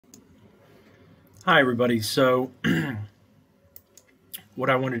Hi everybody. So what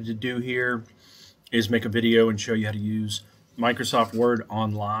I wanted to do here is make a video and show you how to use Microsoft Word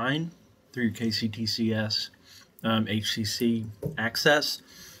online through your KCTCS HCC access.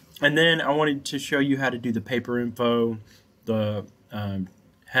 And then I wanted to show you how to do the paper info, the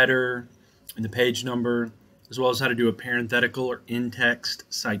header, and the page number, as well as how to do a parenthetical or in-text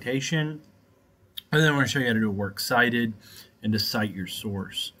citation. And then I want to show you how to do a works cited and to cite your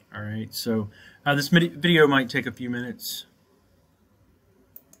source. All right, so this video might take a few minutes.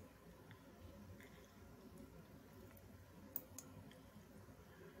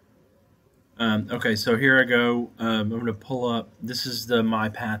 Okay, so here I go. I'm going to pull up. This is the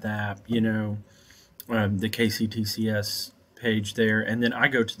MyPath app, the KCTCS page there, and then I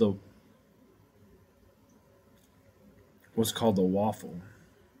go to the what's called the waffle.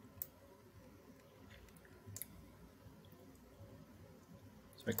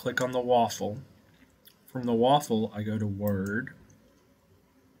 So I click on the waffle. From the waffle, I go to Word.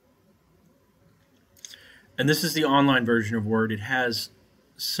 And this is the online version of Word. It has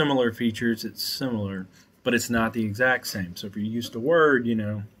similar features. It's similar, but it's not the exact same. So if you're used to Word,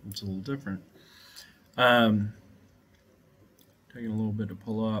 it's a little different. Taking a little bit to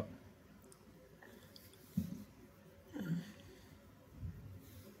pull up.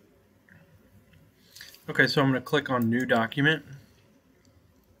 Okay, so I'm going to click on New Document.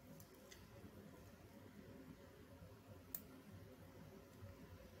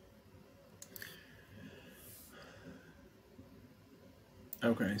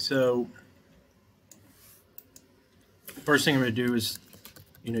 Okay, so first thing I'm going to do is,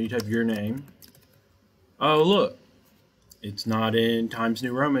 you type your name. Oh, look, it's not in Times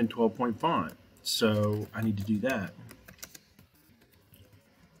New Roman 12-point font, so I need to do that.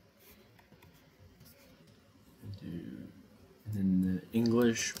 And then the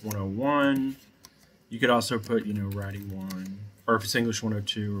English 101. You could also put, writing 1, or if it's English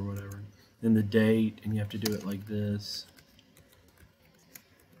 102 or whatever. Then the date, and you have to do it like this.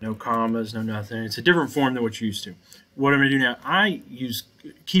 No commas, no nothing. It's a different form than what you're used to. What I'm going to do now, I use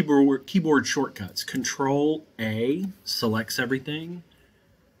keyboard shortcuts. Control A selects everything.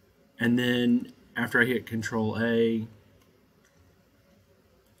 And then after I hit Control A,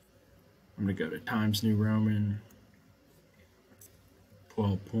 I'm going to go to Times New Roman,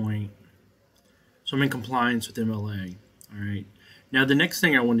 12-point. So I'm in compliance with MLA. All right. Now the next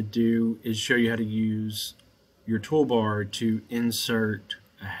thing I want to do is show you how to use your toolbar to insert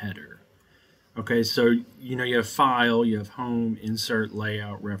a header. Okay, so you have File, you have Home, Insert,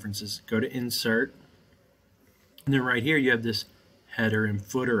 Layout, References. Go to Insert, and then right here you have this header and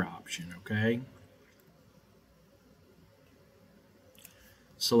footer option. Okay,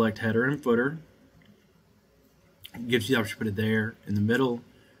 select header and footer. It gives you the option to put it there, in the middle,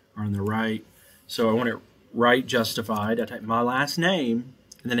 or on the right. So I want it right justified. I type my last name,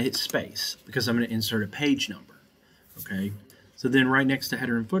 and then I hit space because I'm going to insert a page number. Okay. So then right next to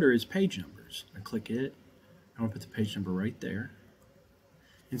header and footer is page numbers. I click it. I want to put the page number right there.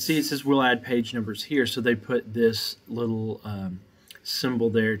 And see, it says we'll add page numbers here. So they put this little symbol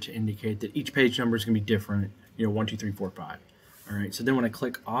there to indicate that each page number is going to be different. 1, 2, 3, 4, 5. All right. So then when I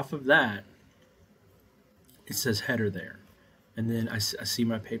click off of that, it says header there. And then I see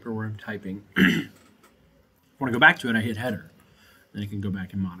my paper where I'm typing. When I go back to it, I hit header. Then I can go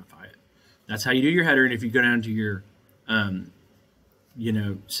back and modify it. That's how you do your header. And if you go down to your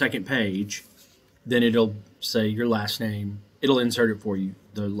second page, then it'll say your last name. It'll insert it for you,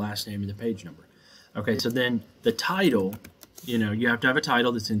 the last name and the page number. Okay, so then the title, you have to have a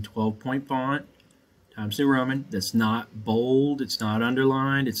title that's in 12-point font, Times New Roman, that's not bold, it's not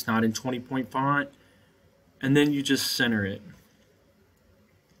underlined, it's not in 20-point font, and then you just center it.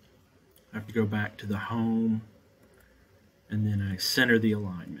 I have to go back to the home, and then I center the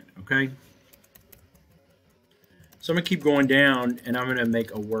alignment, okay? So I'm going to keep going down, and I'm going to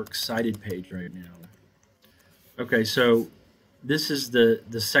make a works cited page right now. Okay, so this is the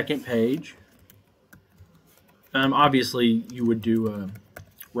second page. Obviously, you would do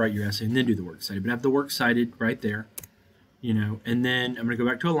write your essay and then do the works cited, but I have the works cited right there, and then I'm going to go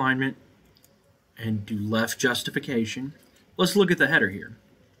back to alignment and do left justification. Let's look at the header here.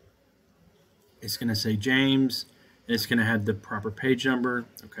 It's going to say James, and it's going to have the proper page number.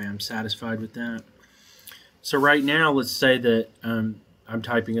 Okay, I'm satisfied with that. So right now, let's say that I'm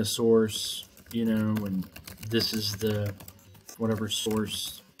typing a source, and this is the whatever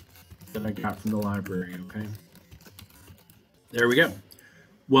source that I got from the library, okay? There we go.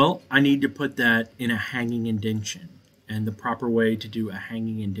 Well, I need to put that in a hanging indention, and the proper way to do a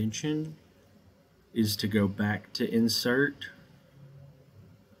hanging indention is to go back to Insert,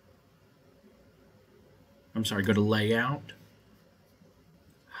 go to Layout,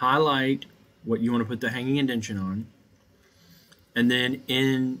 highlight what you want to put the hanging indention on, and then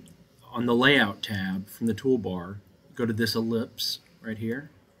on the Layout tab from the toolbar, go to this ellipse right here,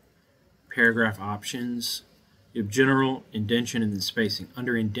 Paragraph Options, you have General, Indention, and then Spacing.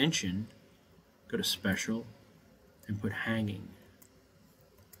 Under Indention, go to Special and put Hanging.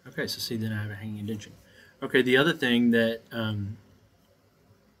 Okay, so see, then I have a hanging indention. Okay, the other thing that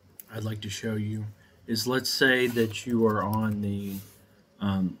I'd like to show you is, let's say that you are on the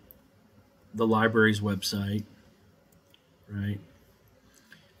library's website, right?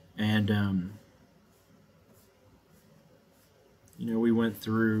 And you know, we went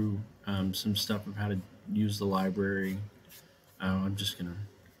through some stuff of how to use the library. I'm just gonna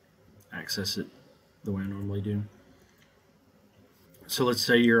access it the way I normally do. So let's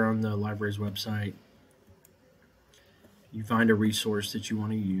say you're on the library's website. You find a resource that you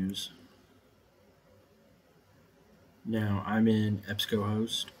want to use. Now I'm in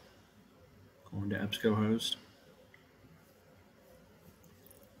EBSCOhost. Going to EBSCOhost.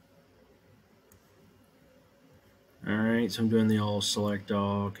 Alright, so I'm doing the all, select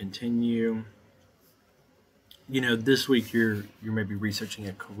all, continue. You know, this week you're maybe researching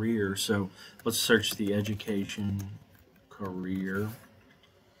a career, so let's search the education career.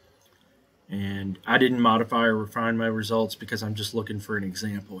 And I didn't modify or refine my results because I'm just looking for an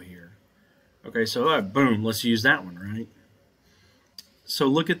example here. Okay, so boom, let's use that one, right? So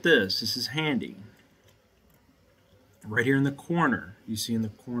look at this. This is handy. Right here in the corner, you see in the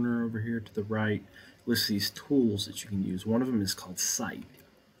corner over here to the right, lists these tools that you can use. One of them is called Cite.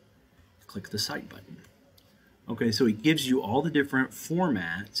 Click the Cite button. Okay, so it gives you all the different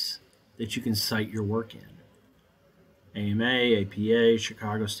formats that you can cite your work in. AMA, APA,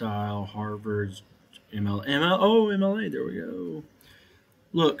 Chicago style, Harvard, MLA, there we go.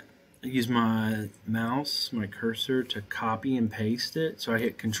 Look, I use my mouse, my cursor to copy and paste it. So I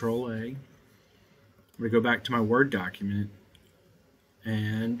hit Control A. I'm going to go back to my Word document,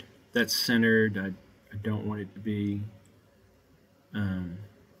 and that's centered. I don't want it to be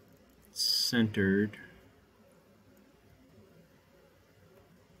centered.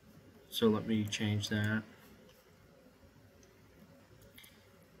 So let me change that.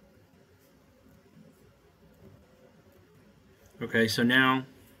 Okay, so now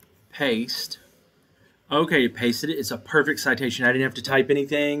paste. Okay, pasted it. It's a perfect citation. I didn't have to type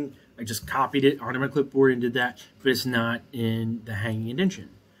anything. I just copied it onto my clipboard and did that, but it's not in the hanging indention.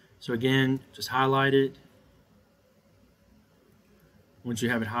 So again, just highlight it. Once you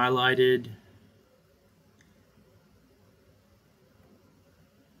have it highlighted,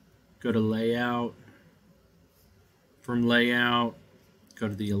 go to Layout. From Layout, go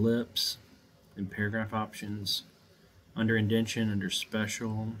to the ellipse and Paragraph Options. Under Indention, under Special,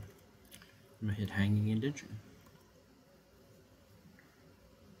 I'm going to hit Hanging Indention.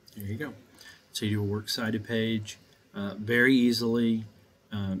 There you go. So you do a works cited page very easily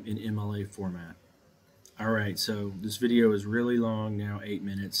in MLA format. All right, so this video is really long now, 8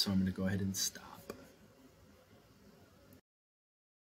 minutes, so I'm going to go ahead and stop.